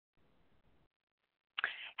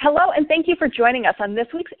Hello, and thank you for joining us on this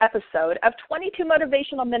week's episode of 22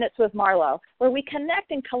 Motivational Minutes with Marlo, where we connect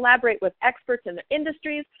and collaborate with experts in their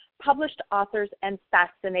industries, published authors, and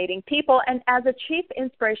fascinating people. And as a Chief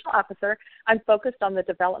Inspirational Officer, I'm focused on the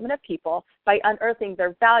development of people by unearthing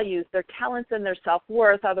their values, their talents, and their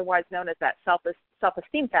self-worth, otherwise known as that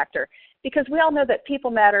self-esteem factor. Because we all know that people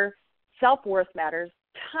matter, self-worth matters,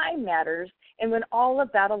 time matters, and when all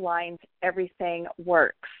of that aligns, everything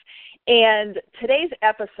works. And today's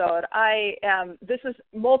episode, this is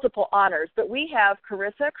multiple honors, but we have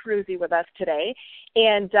Carissa Cruzzi with us today,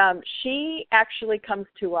 and she actually comes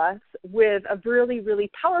to us with a really, really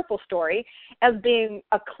powerful story as being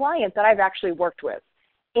a client that I've actually worked with.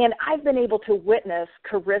 And I've been able to witness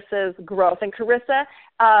Carissa's growth. And Carissa,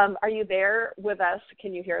 are you there with us?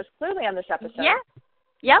 Can you hear us clearly on this episode? Yeah.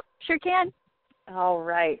 Yep, sure can. All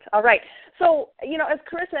right. So, as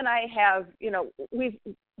Carissa and I have, we've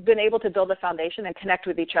been able to build a foundation and connect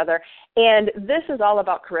with each other. And this is all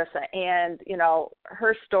about Carissa and,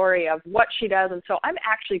 her story of what she does. And so I'm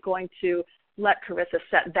actually going to let Carissa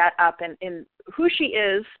set that up and who she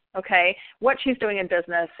is, okay, what she's doing in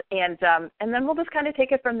business, and then we'll just kind of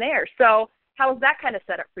take it from there. So how is that kind of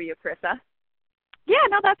set up for you, Carissa? Yeah,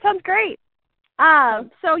 no, that sounds great. I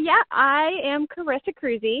am Carissa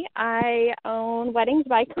Cruzzi. I own Weddings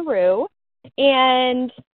by Carew,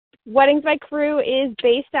 and Weddings by Carew is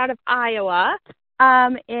based out of Iowa.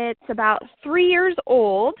 It's about 3 years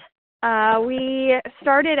old. We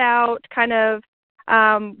started out kind of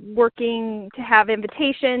working to have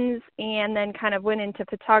invitations and then kind of went into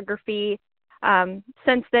photography.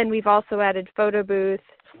 Since then, we've also added photo booth,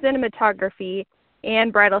 cinematography,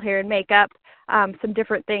 and bridal hair and makeup, some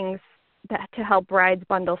different things to help brides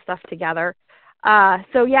bundle stuff together.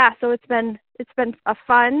 So it's been a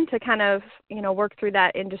fun to kind of, work through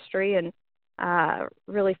that industry and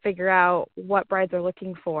really figure out what brides are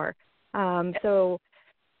looking for. So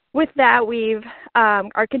with that, we've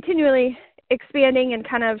are continually expanding and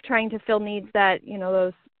kind of trying to fill needs that,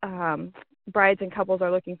 those brides and couples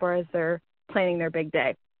are looking for as they're planning their big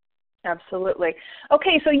day. Absolutely.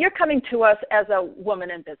 Okay, so you're coming to us as a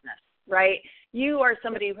woman in business, right? You are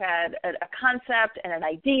somebody who had a concept and an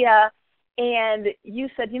idea, and you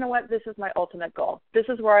said, you know what, this is my ultimate goal. This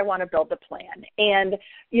is where I want to build the plan. And,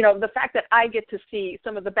 the fact that I get to see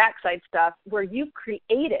some of the backside stuff where you've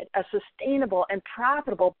created a sustainable and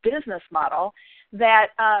profitable business model that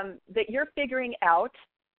you're figuring out,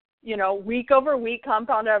 week over week,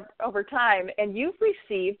 compound over time, and you've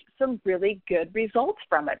received some really good results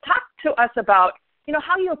from it. Talk to us about,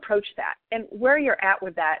 how you approach that and where you're at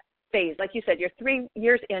with that phase. Like you said, you're 3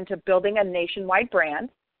 years into building a nationwide brand.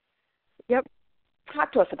 Yep.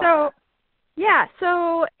 Talk to us about that. Yeah,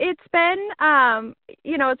 so it's been,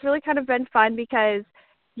 it's really kind of been fun because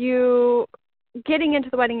getting into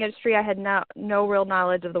the wedding industry, I had no real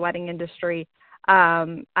knowledge of the wedding industry.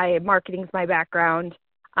 Marketing's my background.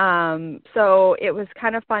 So it was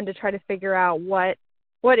kind of fun to try to figure out what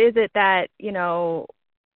is it that,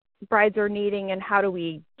 brides are needing and how do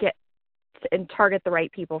we get and target the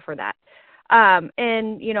right people for that.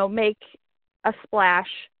 And, make a splash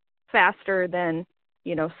faster than,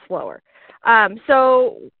 slower.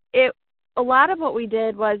 So a lot of what we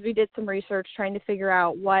did was we did some research trying to figure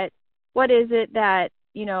out what is it that,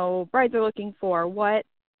 brides are looking for,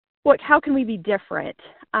 how can we be different?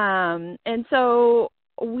 And so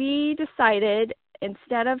we decided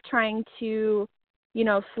instead of trying to,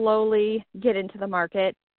 slowly get into the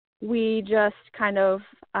market, we just kind of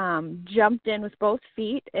jumped in with both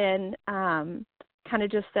feet and kind of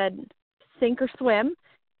just said sink or swim.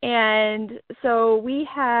 And so we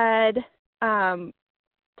had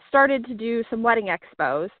started to do some wedding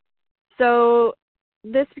expos. So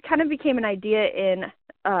this kind of became an idea in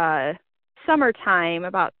summertime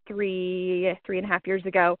about three and a half years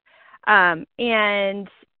ago. And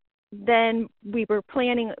then we were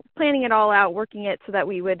planning it all out, working it so that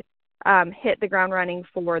we would hit the ground running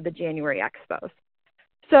for the January expos.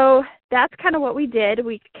 So that's kind of what we did.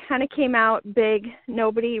 We kind of came out big.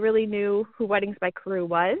 Nobody really knew who Weddings by Carew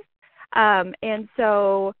was. And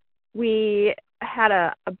so we had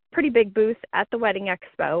a pretty big booth at the Wedding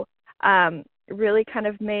Expo, really kind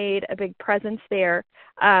of made a big presence there.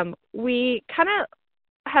 We kind of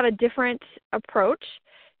have a different approach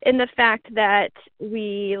in the fact that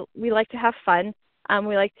we like to have fun.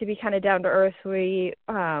 We like to be kind of down to earth. We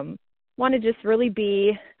want to just really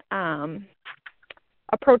be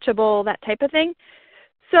approachable, that type of thing.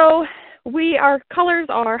 So our colors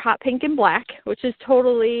are hot pink and black, which is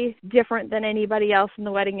totally different than anybody else in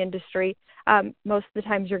the wedding industry. Most of the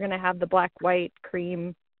times you're going to have the black, white,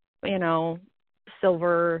 cream,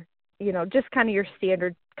 silver, just kind of your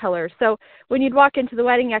standard colors. So when you'd walk into the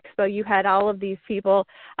wedding expo, you had all of these people,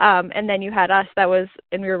 and then you had us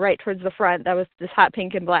and we were right towards the front, that was this hot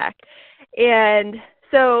pink and black. And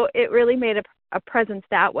so it really made a presence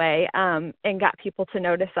that way, and got people to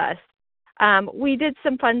notice us. We did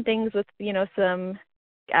some fun things with, some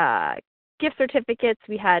gift certificates.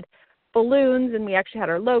 We had balloons, and we actually had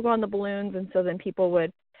our logo on the balloons, and so then people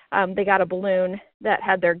would, they got a balloon that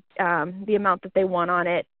had their the amount that they won on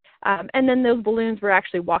it. And then those balloons were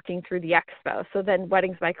actually walking through the expo. So then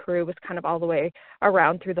Weddings by Carew was kind of all the way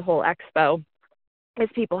around through the whole expo as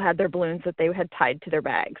people had their balloons that they had tied to their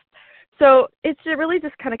bags. So it's really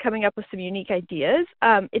just kind of coming up with some unique ideas.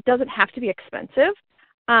 It doesn't have to be expensive,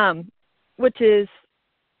 which is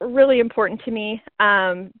really important to me,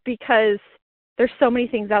 because there's so many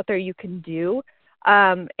things out there you can do,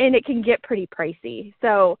 and it can get pretty pricey.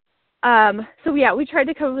 So yeah, we tried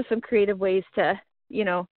to come up with some creative ways to,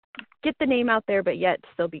 get the name out there, but yet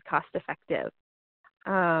still be cost effective.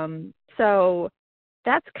 So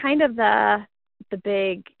that's kind of the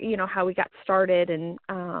big, how we got started, and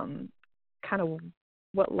kind of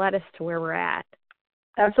what led us to where we're at.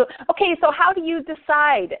 Absolutely. Okay, so how do you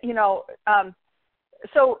decide,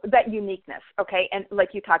 so that uniqueness, okay, and like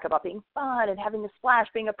you talk about being fun and having a splash,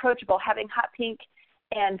 being approachable, having hot pink,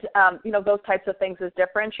 and, those types of things as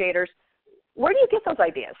differentiators. Where do you get those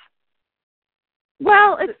ideas?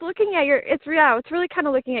 Well, it's looking at it's really kind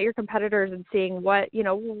of looking at your competitors and seeing what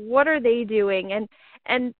are they doing,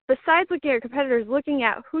 and besides looking at your competitors, looking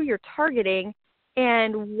at who you're targeting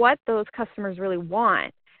and what those customers really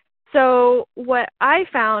want. So what I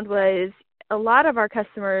found was a lot of our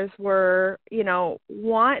customers were,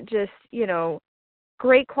 want just,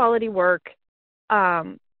 great quality work,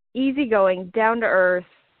 easygoing, down to earth,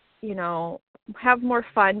 have more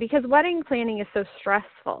fun, because wedding planning is so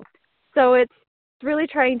stressful. So it's really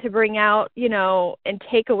trying to bring out, and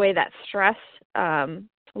take away that stress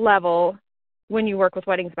level when you work with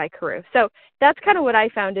Weddings by Carew. So that's kind of what I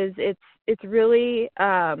found is it's really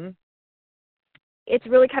kind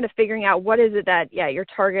of figuring out what is it that your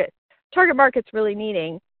target market's really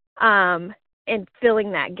needing, and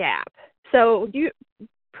filling that gap. So you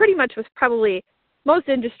pretty much was probably most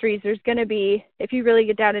industries, there's going to be, if you really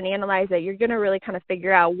get down and analyze it, you're going to really kind of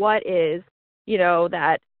figure out what is,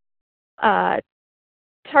 that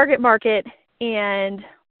target market, and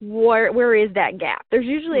where is that gap. There's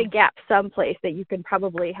usually a gap someplace that you can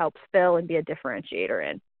probably help fill and be a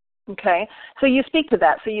differentiator in. Okay, so you speak to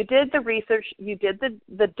that. So you did the research, you did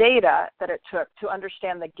the data that it took to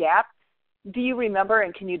understand the gap. Do you remember,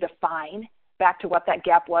 and can you define back to what that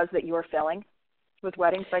gap was that you were filling with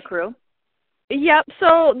Weddings by Carew? Yep.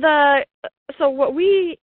 So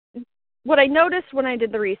what I noticed when I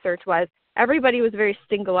did the research was everybody was very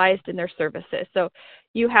singleized in their services. So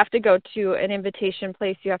you have to go to an invitation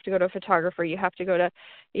place, you have to go to a photographer, you have to go to,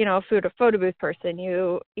 a photo booth person.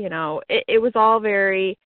 It was all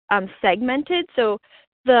very segmented. So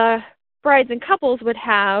the brides and couples would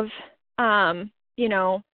have,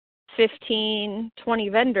 15, 20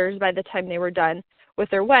 vendors by the time they were done with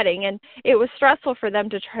their wedding. And it was stressful for them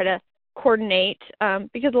to try to coordinate,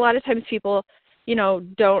 because a lot of times people,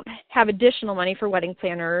 don't have additional money for wedding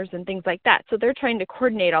planners and things like that. So they're trying to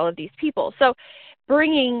coordinate all of these people. So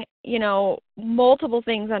bringing, multiple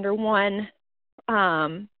things under one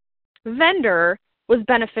vendor was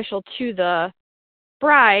beneficial to the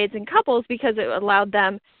brides and couples, because it allowed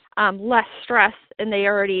them less stress, and they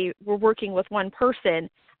already were working with one person.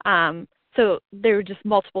 So there were just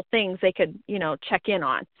multiple things they could, check in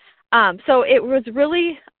on. So it was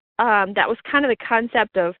really, that was kind of the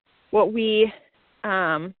concept of what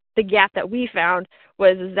the gap that we found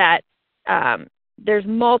was that there's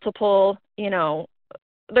multiple,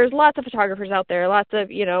 there's lots of photographers out there, lots of,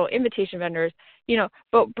 invitation vendors,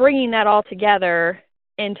 but bringing that all together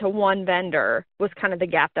into one vendor was kind of the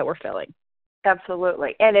gap that we're filling.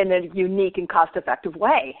 Absolutely. And in a unique and cost-effective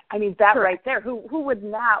way. I mean, that Correct. right there, who would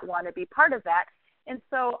not want to be part of that? And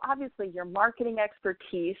so obviously your marketing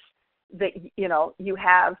expertise that, you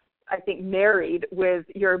have, I think, married with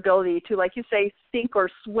your ability to, like you say, sink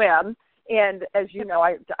or swim. And as you know,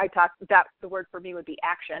 I talk that the word for me would be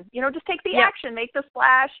action. Just take the action, make the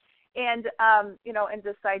splash, and and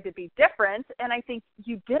decide to be different. And I think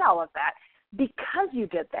you did all of that because you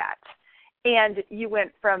did that. And you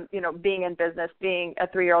went from, being in business, being a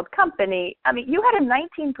 3-year-old company. I mean, you had a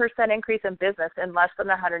 19% increase in business in less than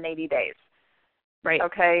 180 days. Right.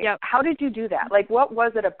 Okay. Yep. How did you do that? Like, what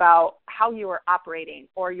was it about how you were operating,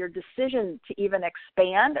 or your decision to even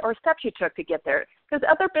expand, or steps you took to get there? Because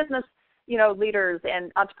other business, leaders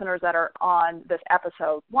and entrepreneurs that are on this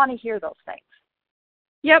episode want to hear those things.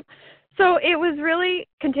 Yep. So it was really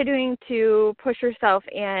continuing to push yourself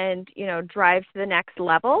and, drive to the next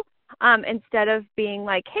level, instead of being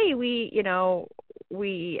like, hey,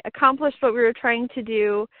 we accomplished what we were trying to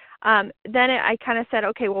do. I kind of said,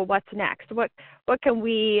 okay, well, what's next? What can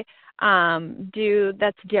we do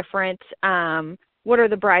that's different? What are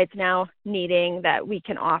the brides now needing that we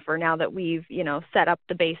can offer now that we've, set up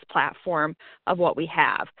the base platform of what we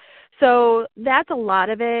have? So that's a lot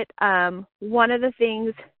of it. One of the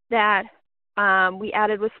things that we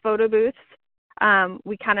added was photo booths.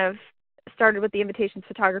 We kind of started with the invitations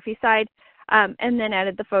photography side, and then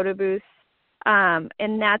added the photo booths.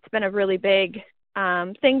 And that's been a really big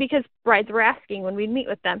thing because brides were asking when we'd meet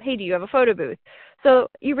with them, hey, do you have a photo booth? So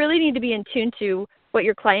you really need to be in tune to what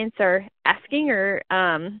your clients are asking or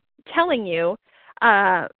telling you,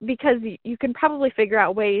 because you can probably figure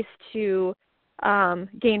out ways to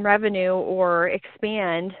gain revenue or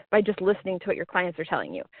expand by just listening to what your clients are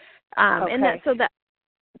telling you. Okay. And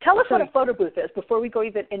tell us what a photo booth is before we go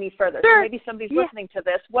even any further. Sure. So maybe somebody's listening to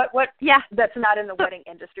this. What that's not in the wedding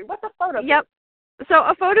industry. What's a photo booth? Yep. So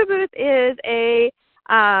a photo booth is a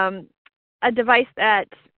device that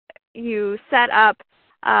you set up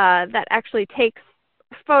that actually takes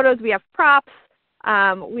photos. We have props.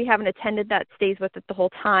 We have an attendant that stays with it the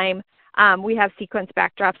whole time. We have sequence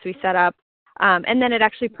backdrops we set up. And then it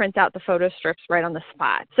actually prints out the photo strips right on the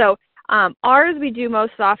spot. So ours we do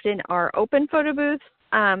most often are open photo booths,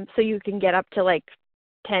 so you can get up to like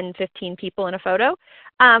 10, 15 people in a photo.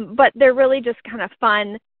 But they're really just kind of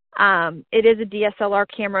fun. It is a DSLR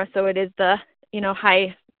camera, so it is the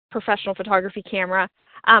high professional photography camera.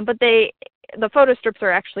 But the photo strips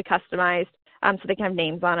are actually customized, so they can have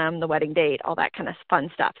names on them, the wedding date, all that kind of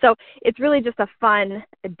fun stuff. So it's really just a fun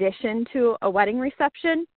addition to a wedding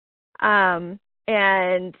reception. And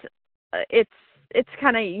it's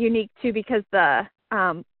kind of unique too because the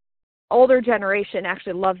older generation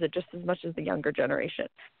actually loves it just as much as the younger generation.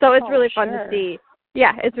 So it's really fun to see.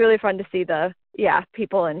 Yeah, it's really fun to see the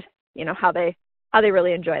people and how they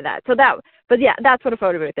really enjoy that. So that's what a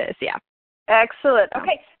photo booth is. Yeah. Excellent.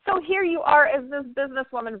 Okay, so here you are as this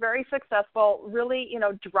businesswoman, very successful, really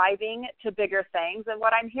driving to bigger things. And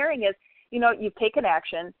what I'm hearing is you've taken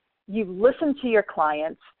action, you've listened to your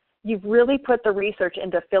clients. You've really put the research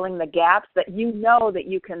into filling the gaps that that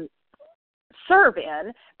you can serve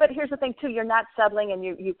in. But here's the thing too, you're not settling and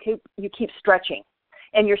you keep stretching.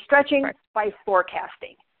 And you're stretching by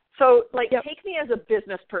forecasting. So take me as a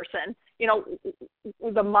business person,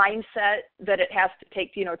 the mindset that it has to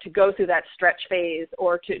take, to go through that stretch phase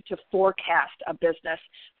or to forecast a business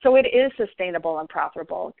so it is sustainable and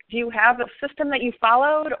profitable. Do you have a system that you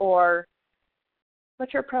followed, or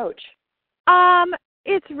what's your approach?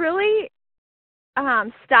 It's really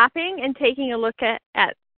stopping and taking a look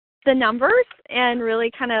at the numbers and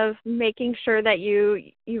really kind of making sure that you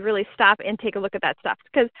really stop and take a look at that stuff.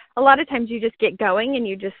 Because a lot of times you just get going and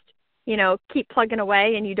you just, keep plugging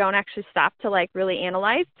away and you don't actually stop to really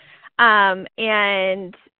analyze.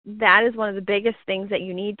 And that is one of the biggest things that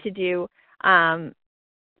you need to do,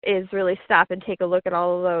 is really stop and take a look at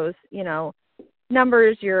all of those,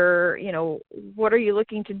 numbers, what are you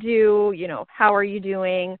looking to do, how are you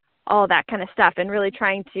doing, all that kind of stuff, and really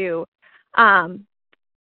trying to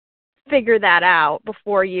figure that out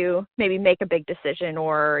before you maybe make a big decision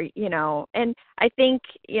or, and I think,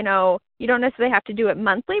 you don't necessarily have to do it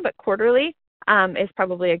monthly, but quarterly is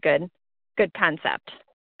probably a good concept.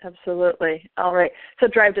 Absolutely. All right. So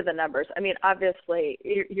drive to the numbers. I mean, obviously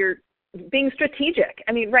you're being strategic.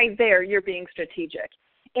 I mean, right there, you're being strategic.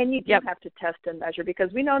 And you do have to test and measure because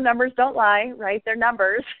we know numbers don't lie, right? They're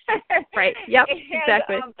numbers. Right. Yep. And,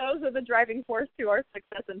 exactly. Those are the driving force to our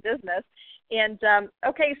success in business. And,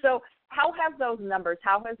 okay, so how have those numbers,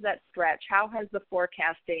 how has that stretch, how has the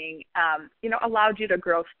forecasting, allowed you to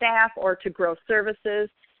grow staff or to grow services?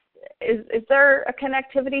 Is there a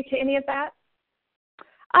connectivity to any of that?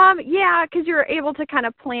 Yeah, because you're able to kind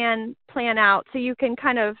of plan out, so you can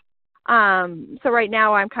kind of. So right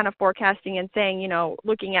now I'm kind of forecasting and saying,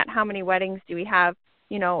 looking at how many weddings do we have,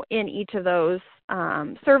 in each of those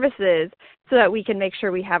services so that we can make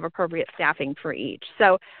sure we have appropriate staffing for each.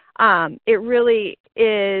 So it really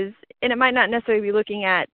is, and it might not necessarily be looking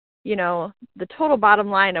at, the total bottom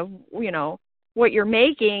line of, what you're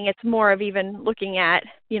making. It's more of even looking at,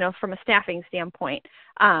 from a staffing standpoint.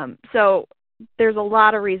 So there's a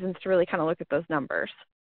lot of reasons to really kind of look at those numbers.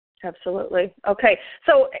 Absolutely. Okay.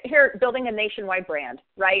 So here, building a nationwide brand,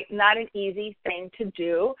 right? Not an easy thing to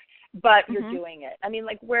do, but you're doing it. I mean,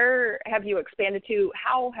 where have you expanded to?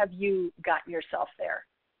 How have you gotten yourself there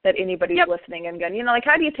that anybody's listening and going,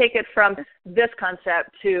 how do you take it from this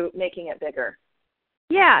concept to making it bigger?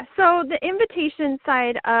 Yeah, so the invitation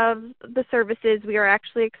side of the services, we are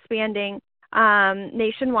actually expanding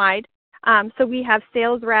nationwide. So we have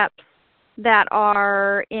sales reps that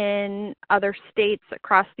are in other states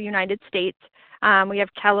across the United States. We have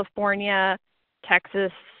California,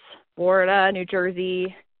 Texas, Florida, New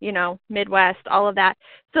Jersey, Midwest, all of that.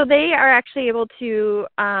 So they are actually able to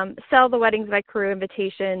sell the Weddings by Crew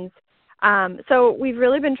invitations. So we've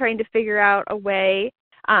really been trying to figure out a way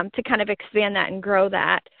to kind of expand that and grow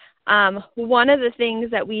that. One of the things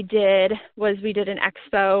that we did was we did an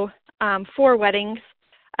expo for weddings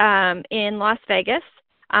in Las Vegas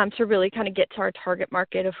to really kind of get to our target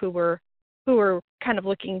market of who were kind of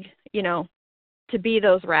looking, to be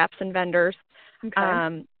those reps and vendors.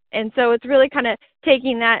 Okay. And so it's really kind of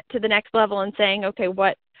taking that to the next level and saying, okay,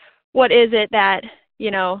 what is it that,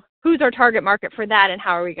 who's our target market for that and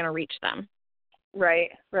how are we going to reach them? Right.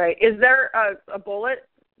 Is there a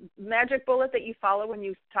magic bullet that you follow when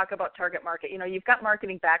you talk about target market? You've got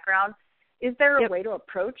marketing background. Is there a way to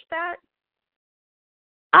approach that?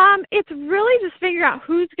 It's really just figuring out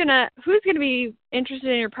who's gonna be interested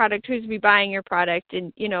in your product, who's gonna be buying your product,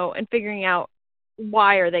 and and figuring out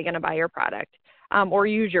why are they gonna buy your product or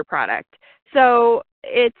use your product. So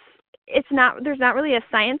it's not, there's not really a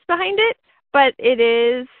science behind it, but it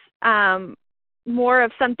is more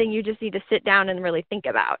of something you just need to sit down and really think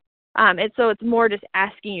about. And so it's more just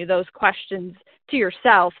asking you those questions to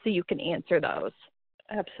yourself so you can answer those.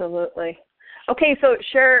 Absolutely. Okay, so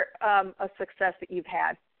share a success that you've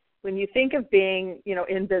had. When you think of being,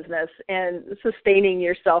 in business and sustaining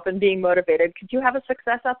yourself and being motivated, could you have a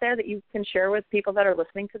success out there that you can share with people that are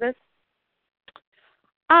listening to this?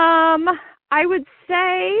 I would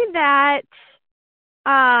say that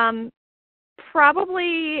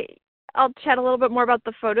probably I'll chat a little bit more about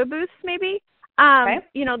the photo booths maybe. Okay.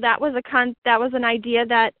 That was an idea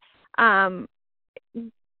that I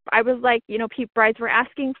was like, brides were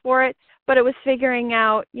asking for it, but it was figuring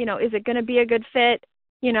out, is it going to be a good fit?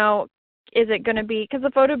 Is it going to be, because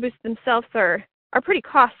the photo booths themselves are pretty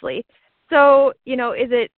costly. So,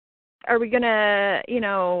 are we going to,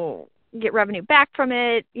 get revenue back from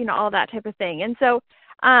it, all that type of thing. And so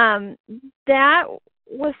that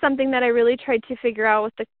was something that I really tried to figure out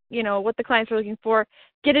with what the clients were looking for,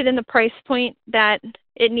 get it in the price point that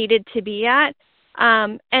it needed to be at,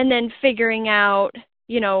 and then figuring out,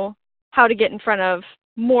 how to get in front of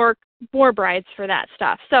more brides for that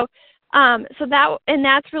stuff. So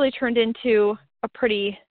that's really turned into a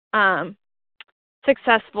pretty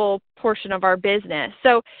successful portion of our business.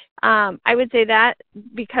 So I would say that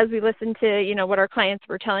because we listened to, what our clients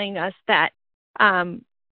were telling us, that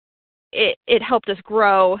it helped us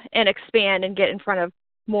grow and expand and get in front of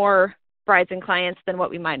more brides and clients than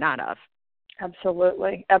what we might not have.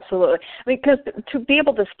 Absolutely. Because to be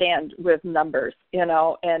able to stand with numbers,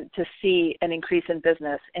 and to see an increase in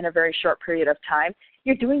business in a very short period of time,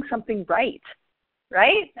 you're doing something right?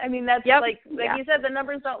 I mean, that's like you said, the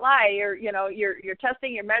numbers don't lie. You're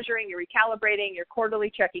testing, you're measuring, you're recalibrating, you're quarterly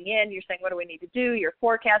checking in, you're saying, what do we need to do? You're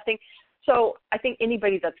forecasting. So I think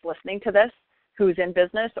anybody that's listening to this who's in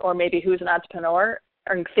business or maybe who's an entrepreneur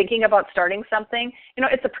or thinking about starting something,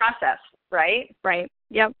 it's a process, right? Right.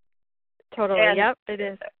 Yep. Totally. Yep, it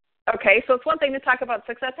is. Okay, so it's one thing to talk about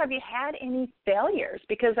success. Have you had any failures?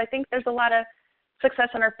 Because I think there's a lot of success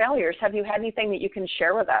in our failures. Have you had anything that you can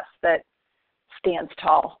share with us that stands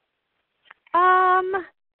tall?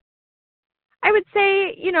 I would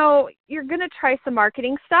say, you're going to try some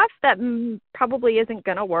marketing stuff that probably isn't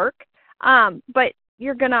going to work, but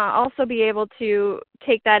you're going to also be able to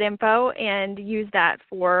take that info and use that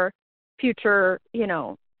for future,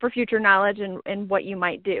 for future knowledge and what you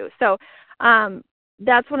might do. So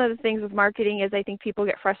that's one of the things with marketing is I think people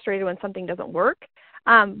get frustrated when something doesn't work,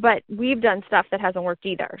 but we've done stuff that hasn't worked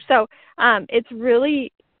either. So it's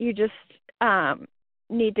really, you just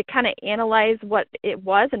need to kind of analyze what it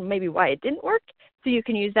was and maybe why it didn't work so you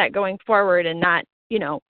can use that going forward and not,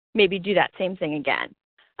 maybe do that same thing again.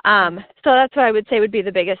 So that's what I would say would be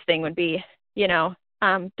the biggest thing would be,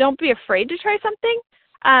 don't be afraid to try something,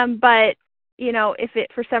 but if it,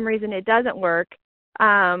 for some reason it doesn't work,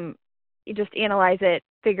 you just analyze it,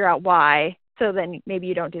 figure out why, so then maybe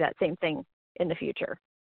you don't do that same thing in the future.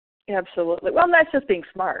 Absolutely. Well, that's just being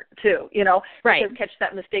smart too, Right. Because catch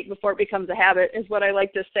that mistake before it becomes a habit is what I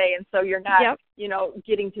like to say. And so you're not,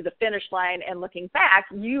 getting to the finish line and looking back.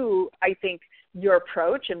 I think your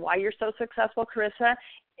approach and why you're so successful, Carissa,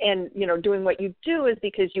 and, doing what you do is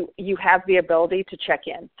because you have the ability to check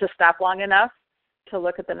in, to stop long enough, to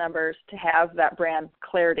look at the numbers, to have that brand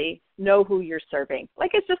clarity, know who you're serving.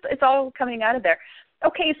 Like it's all coming out of there.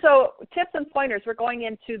 Okay, so tips and pointers. We're going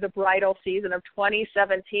into the bridal season of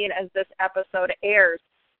 2017 as this episode airs.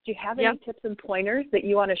 Do you have any tips and pointers that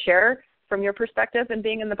you want to share from your perspective in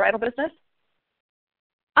being in the bridal business?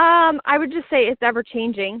 I would just say it's ever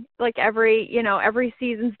changing. Like every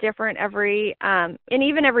season's different. And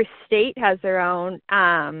even every state has their own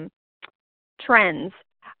trends.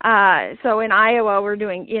 So in Iowa, we're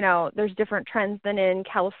doing, there's different trends than in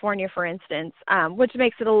California, for instance, which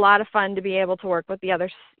makes it a lot of fun to be able to work with the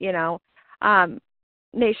others,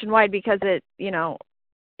 nationwide because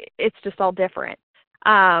it's just all different.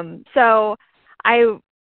 So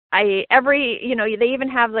they even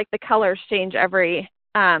have like the colors change every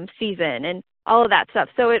season and all of that stuff.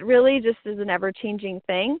 So it really just is an ever-changing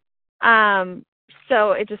thing.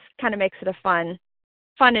 So it just kind of makes it a fun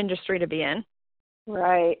industry to be in.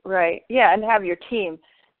 Right. Yeah, and have your team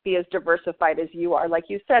be as diversified as you are. Like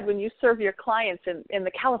you said, when you serve your clients in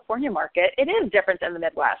the California market, it is different than the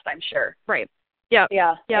Midwest, I'm sure. Right. Yeah.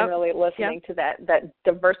 I'm really listening to that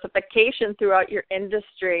diversification throughout your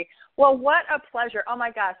industry. Well, what a pleasure. Oh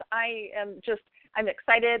my gosh, I'm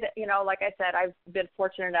excited. Like I said, I've been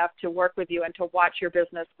fortunate enough to work with you and to watch your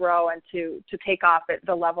business grow and to take off at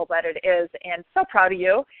the level that it is, and so proud of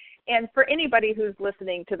you. And for anybody who's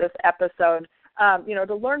listening to this episode,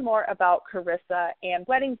 to learn more about Carissa and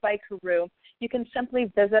Weddings by Carew, you can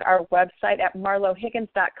simply visit our website at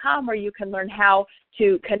marlohiggins.com, where you can learn how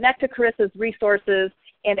to connect to Carissa's resources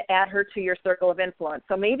and add her to your circle of influence.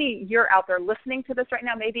 So maybe you're out there listening to this right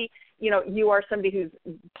now. Maybe, you are somebody who's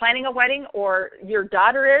planning a wedding, or your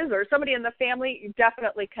daughter is, or somebody in the family. You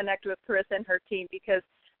definitely connect with Carissa and her team, because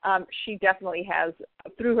she definitely has,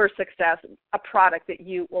 through her success, a product that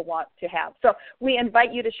you will want to have. So we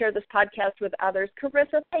invite you to share this podcast with others.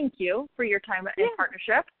 Carissa, thank you for your time and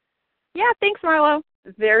partnership. Yeah, thanks, Marlo.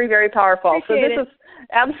 Very, very powerful. Appreciate it.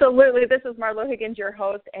 This is Marlo Higgins, your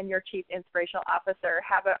host and your Chief Inspirational Officer.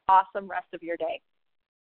 Have an awesome rest of your day.